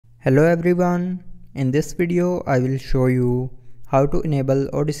Hello everyone, in this video I will show you how to enable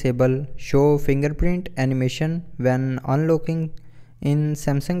or disable show fingerprint animation when unlocking in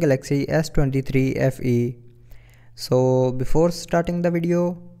Samsung Galaxy S23 FE. So before starting the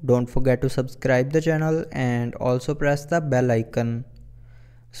video, don't forget to subscribe the channel and also press the bell icon.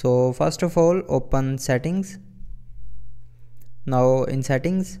 So first of all, open settings. Now in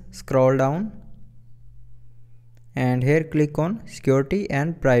settings, scroll down and here click on security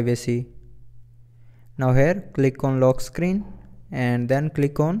and privacy. Now here click on lock screen and then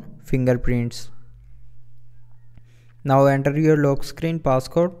click on fingerprints. Now enter your lock screen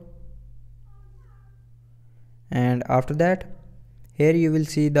passcode, and after that here you will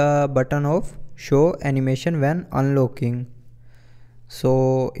see the button of show animation when unlocking.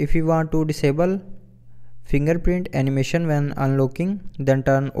 So if you want to disable fingerprint animation when unlocking, then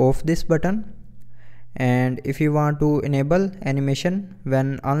turn off this button, and if you want to enable animation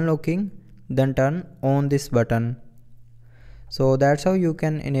when unlocking, then turn on this button. So that's how you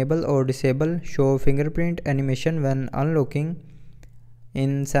can enable or disable show fingerprint animation when unlocking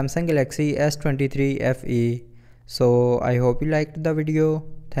in Samsung Galaxy S23 FE. So I hope you liked the video.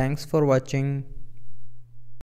 Thanks for watching.